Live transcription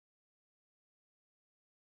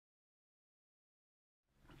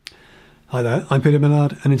Hi there, I'm Peter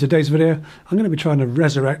Millard, and in today's video I'm going to be trying to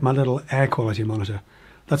resurrect my little air quality monitor.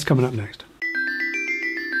 That's coming up next.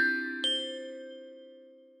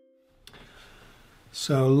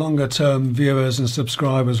 So longer term viewers and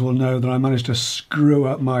subscribers will know that I managed to screw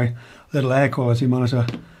up my little air quality monitor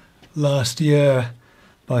last year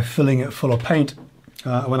by filling it full of paint.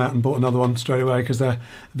 I went out and bought another one straight away because they're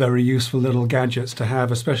very useful little gadgets to have,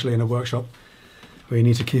 especially in a workshop where you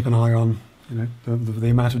need to keep an eye on the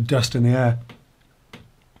amount of dust in the air.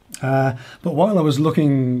 But while I was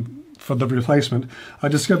looking for the replacement, I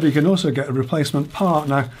discovered you can also get a replacement part.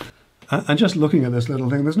 Now, and just looking at this little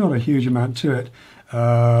thing, there's not a huge amount to it.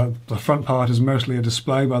 The front part is mostly a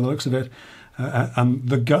display by the looks of it, and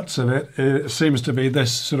the guts of it seems to be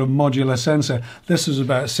this sort of modular sensor. This was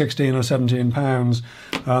about 16 or 17 pounds,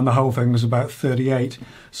 and the whole thing was about 38.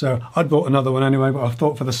 So I'd bought another one anyway, but I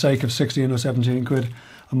thought for the sake of 16 or 17 quid,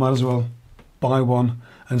 I might as well buy one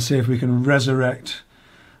and see if we can resurrect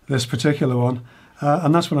this particular one.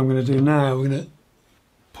 And that's what I'm going to do now. We're going to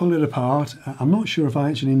pull it apart. I'm not sure if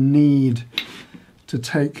I actually need to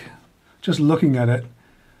take, just looking at it,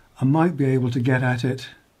 I might be able to get at it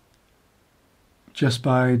just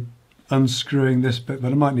by unscrewing this bit,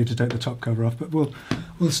 but I might need to take the top cover off. But we'll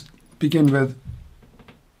begin with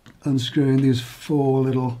unscrewing these 4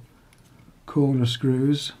 little corner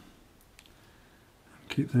screws.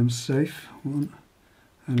 Keep them safe, one,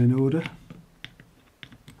 and in order.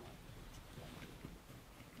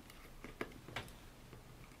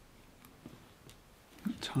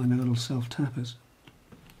 Tiny little self-tappers.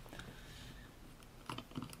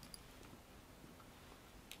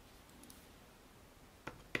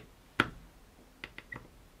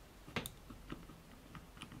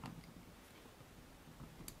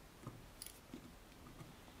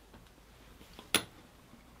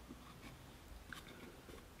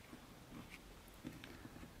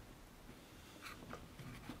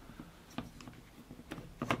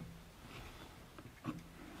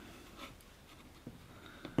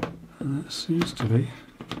 And that seems to be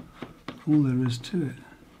all there is to it.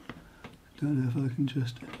 Don't know if I can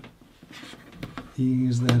just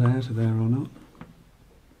ease that out of there or not.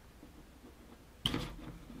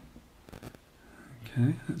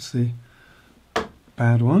 Okay, that's the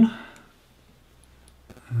bad one.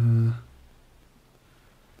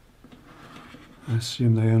 I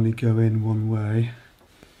assume they only go in one way.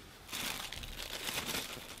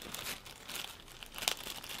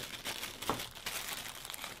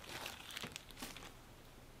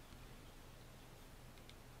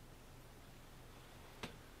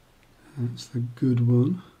 That's the good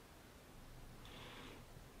one.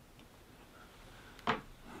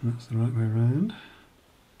 That's the right way around.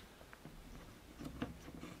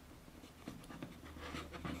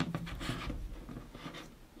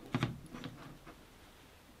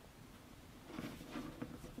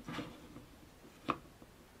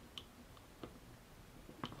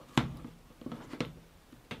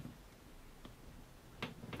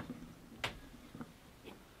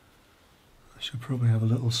 Should probably have a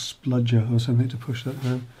little spludger or something to push that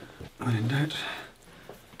down. When in doubt,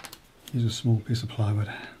 use a small piece of plywood.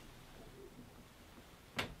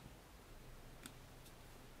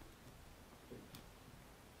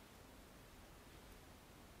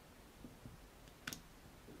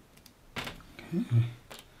 Okay.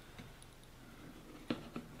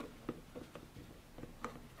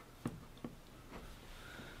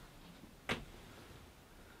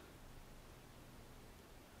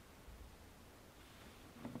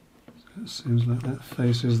 It seems like that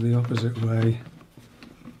faces the opposite way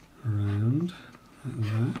around, like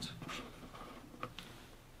that.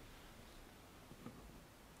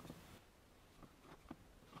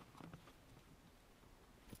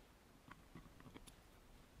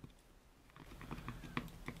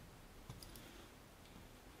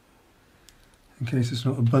 In case it's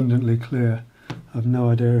not abundantly clear, I've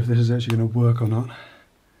no idea if this is actually going to work or not.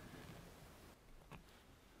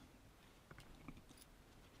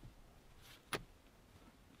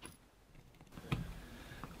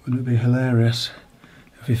 Wouldn't it be hilarious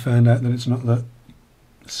if we found out that it's not the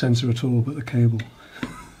sensor at all, but the cable?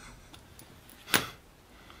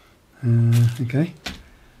 Okay.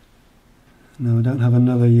 No, I don't have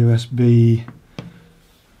another USB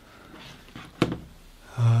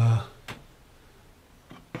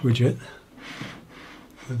widget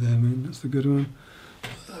with them in. That's the good one.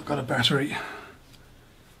 I've got a battery.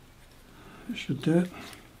 It should do it.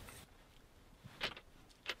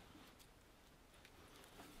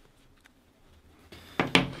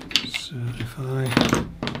 So if I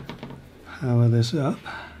power this up,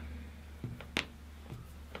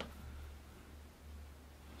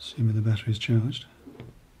 assuming the battery is charged,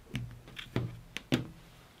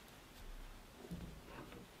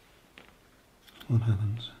 what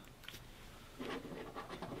happens.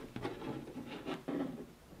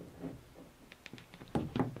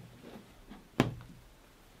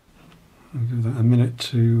 I'll give that a minute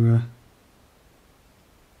to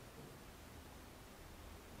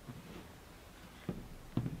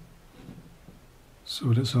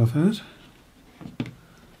sort itself out.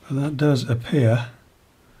 But that does appear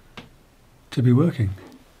to be working.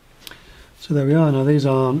 So there we are. Now these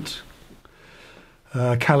aren't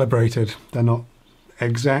calibrated. They're not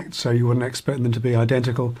exact, so you wouldn't expect them to be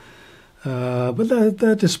identical. But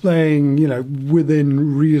they're displaying, you know,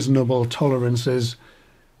 within reasonable tolerances,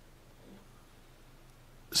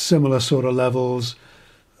 similar sort of levels.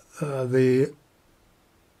 The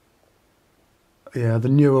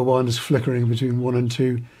newer one is flickering between 1 and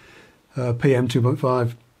 2 PM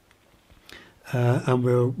 2.5, and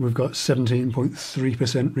we've got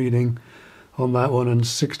 17.3% reading on that one and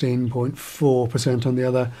 16.4% on the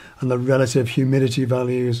other, and the relative humidity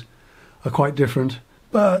values are quite different.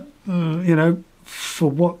 But you know,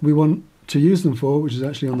 for what we want to use them for, which is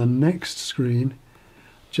actually on the next screen,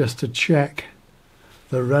 just to check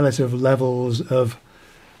the relative levels of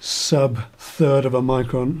sub-third of a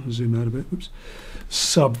micron, zoom out a bit, oops,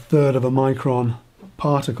 sub-third of a micron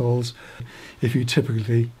particles, if you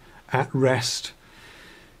typically at rest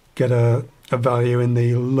get a value in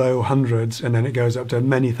the low hundreds and then it goes up to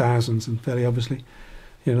many thousands, and fairly obviously,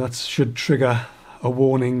 you know, that should trigger a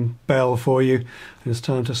warning bell for you, and it's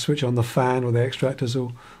time to switch on the fan or the extractors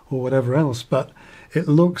or whatever else. But it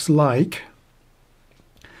looks like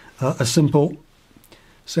a simple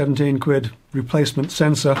 17 quid replacement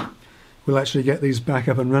sensor will actually get these back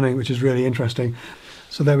up and running, which is really interesting.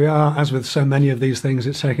 So there we are. As with so many of these things,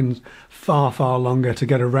 it's taken far, far longer to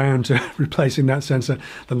get around to replacing that sensor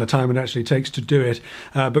than the time it actually takes to do it.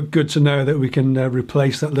 But good to know that we can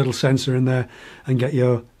replace that little sensor in there and get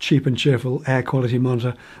your cheap and cheerful air quality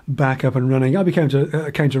monitor back up and running. I came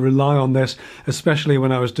to rely on this, especially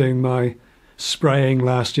when I was doing my spraying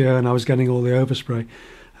last year and I was getting all the overspray.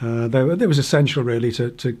 It was essential really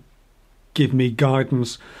to give me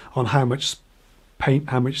guidance on how much paint,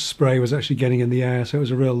 how much spray was actually getting in the air. So it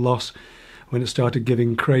was a real loss when it started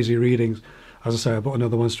giving crazy readings. As I say, I bought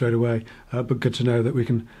another one straight away, but good to know that we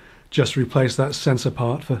can just replace that sensor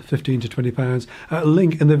part for 15 to 20 pounds.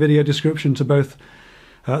 Link in the video description to both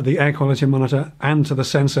the air quality monitor and to the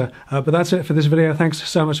sensor. But that's it for this video. Thanks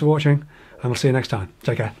so much for watching, and I'll see you next time.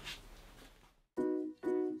 Take care.